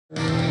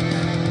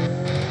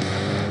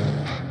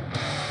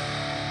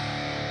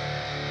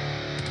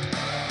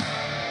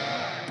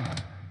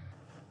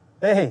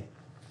Hey,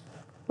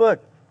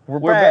 look, we're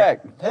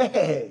back.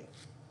 Hey.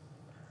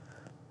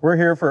 We're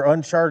here for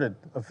Uncharted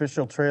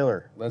official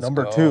trailer, Let's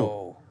number go.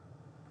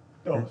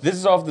 2. Oh. This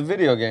is off the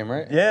video game,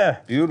 right? Yeah.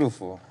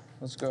 Beautiful.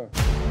 Let's go.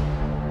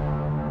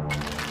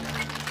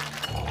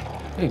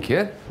 Hey,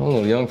 kid. A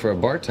little young for a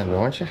bartender,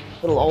 aren't you?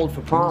 A little old for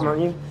prom,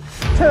 aren't you?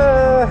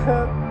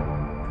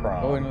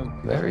 Oh, wait,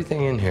 no.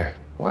 Everything in here.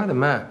 Why the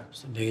map?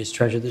 It's the biggest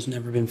treasure that's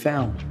never been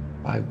found.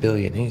 5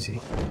 billion, easy.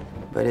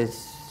 But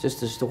it's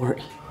just a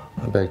story.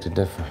 I beg to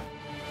differ.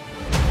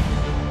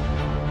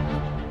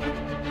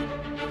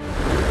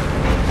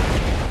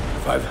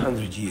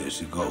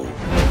 $500 ago,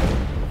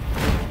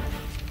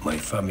 my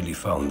family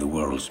found the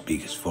world's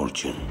biggest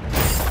fortune,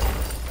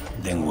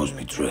 then was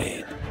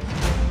betrayed.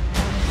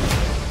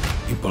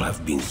 People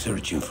have been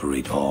searching for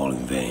it all in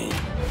vain.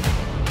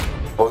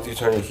 Both you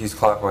turn your keys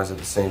clockwise at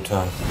the same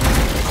time.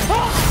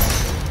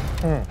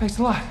 Thanks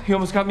a lot. You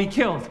almost got me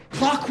killed.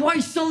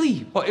 Clockwise,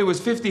 Sully! Well, it was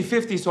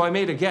 50-50, so I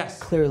made a guess.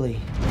 Clearly.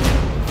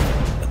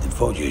 But the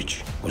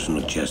voyage was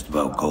not just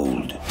about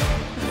gold.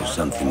 It was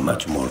something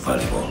much more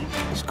valuable.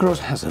 This cross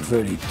has a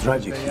very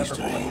tragic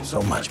history.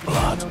 So much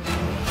blood.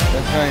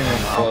 That's not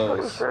even close.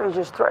 Pretty sure he's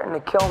just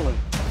threatening to kill me.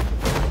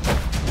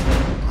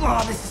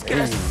 Oh, this is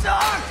gonna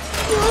suck!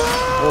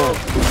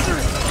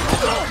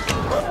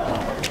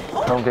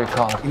 Don't get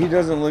caught. He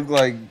doesn't look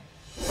like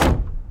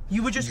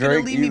You were just Drake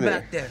gonna leave me either.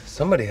 back there.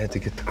 Somebody had to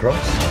get the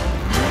cross.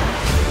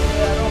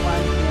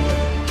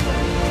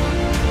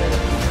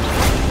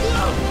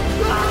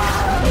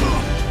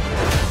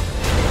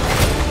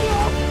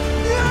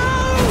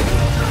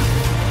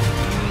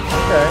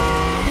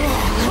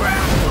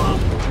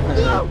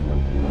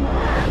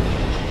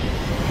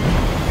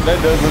 that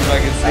does look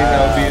like a scene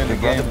that would be in the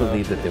I'd rather game.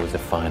 believe that there was a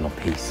final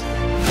piece.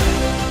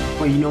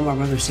 Well, you know my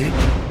brother Sid?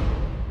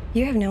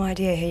 You have no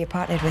idea who you're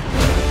partnered with.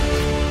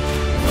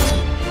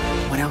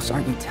 What else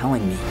aren't you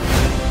telling me?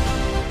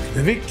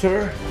 The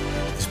victor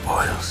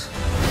spoils.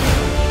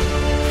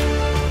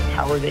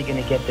 How are they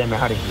gonna get them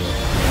out of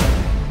here?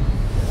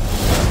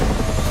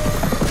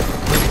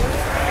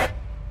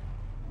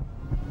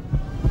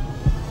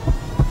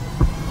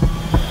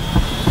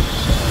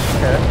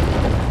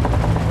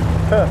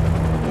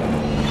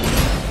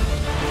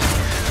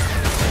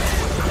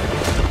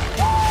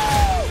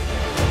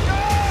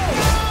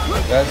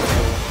 That's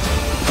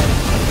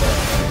cool.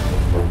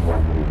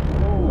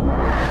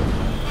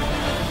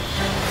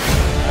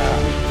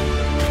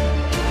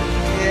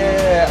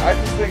 Yeah, I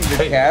just think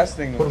the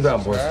casting put was 'em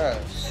down, boys.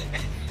 trash.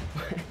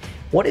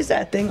 What is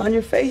that thing on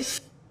your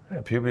face?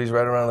 Yeah, puberty's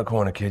right around the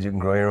corner, kid. You can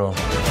grow your own.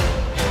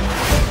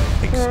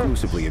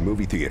 Exclusively in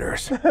movie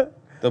theaters.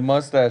 The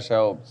mustache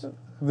helps.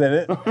 Did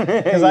it?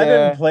 Because I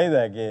didn't play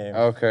that game.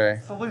 Okay.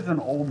 Sully's an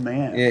old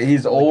man. Yeah,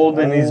 he's old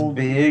and he's Old,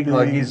 big.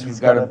 Like he's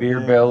got a beer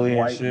big belly and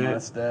white shit.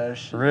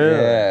 mustache. Really?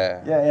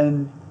 Yeah. Yeah,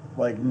 and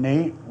like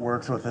Nate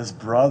works with his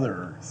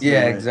brother.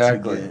 Yeah, to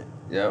exactly. get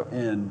Yep.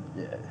 in.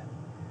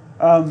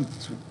 Yeah.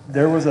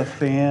 There was a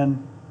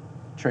fan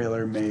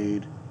trailer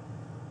made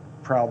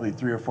probably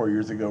 3 or 4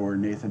 years ago where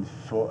Nathan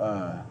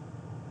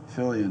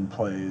Fillion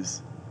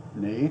plays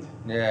Nate,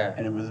 Yeah.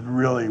 and it was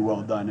really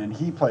well done. And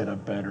he played a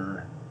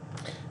better.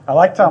 I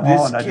like Tom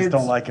Holland. I just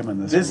don't like him in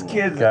this. This role.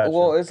 kid, Gotcha.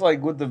 well, it's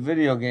like with the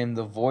video game,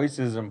 the voice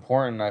is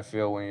important. I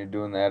feel when you're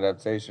doing the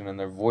adaptation, and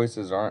their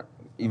voices aren't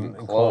even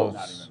close.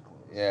 Not even close.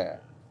 Yeah,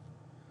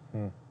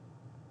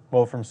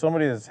 Well, from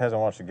somebody that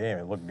hasn't watched the game,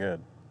 it looked good.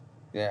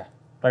 yeah.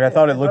 Like I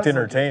thought it it looked does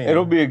look entertaining.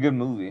 It'll be a good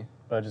movie.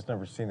 But I just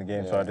never seen the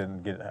game, so Yeah. I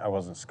didn't get. I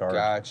wasn't scarred.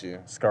 Got you.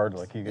 Scarred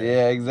like you guys.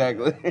 Yeah,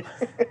 exactly.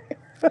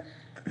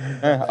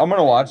 I'm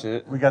gonna watch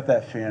it. We got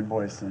that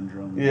fanboy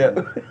syndrome. Yeah.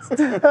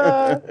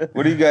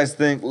 What do you guys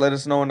think? Let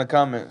us know in the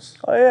comments.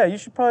 Oh yeah, you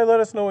should probably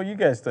let us know what you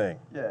guys think.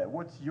 Yeah.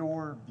 What's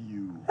your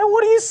view? And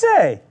what do you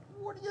say?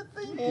 What do you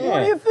think? Yeah.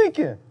 What are you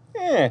thinking?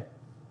 Yeah.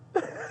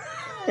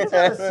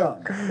 Tell us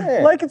something. Yeah.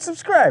 Like and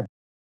subscribe.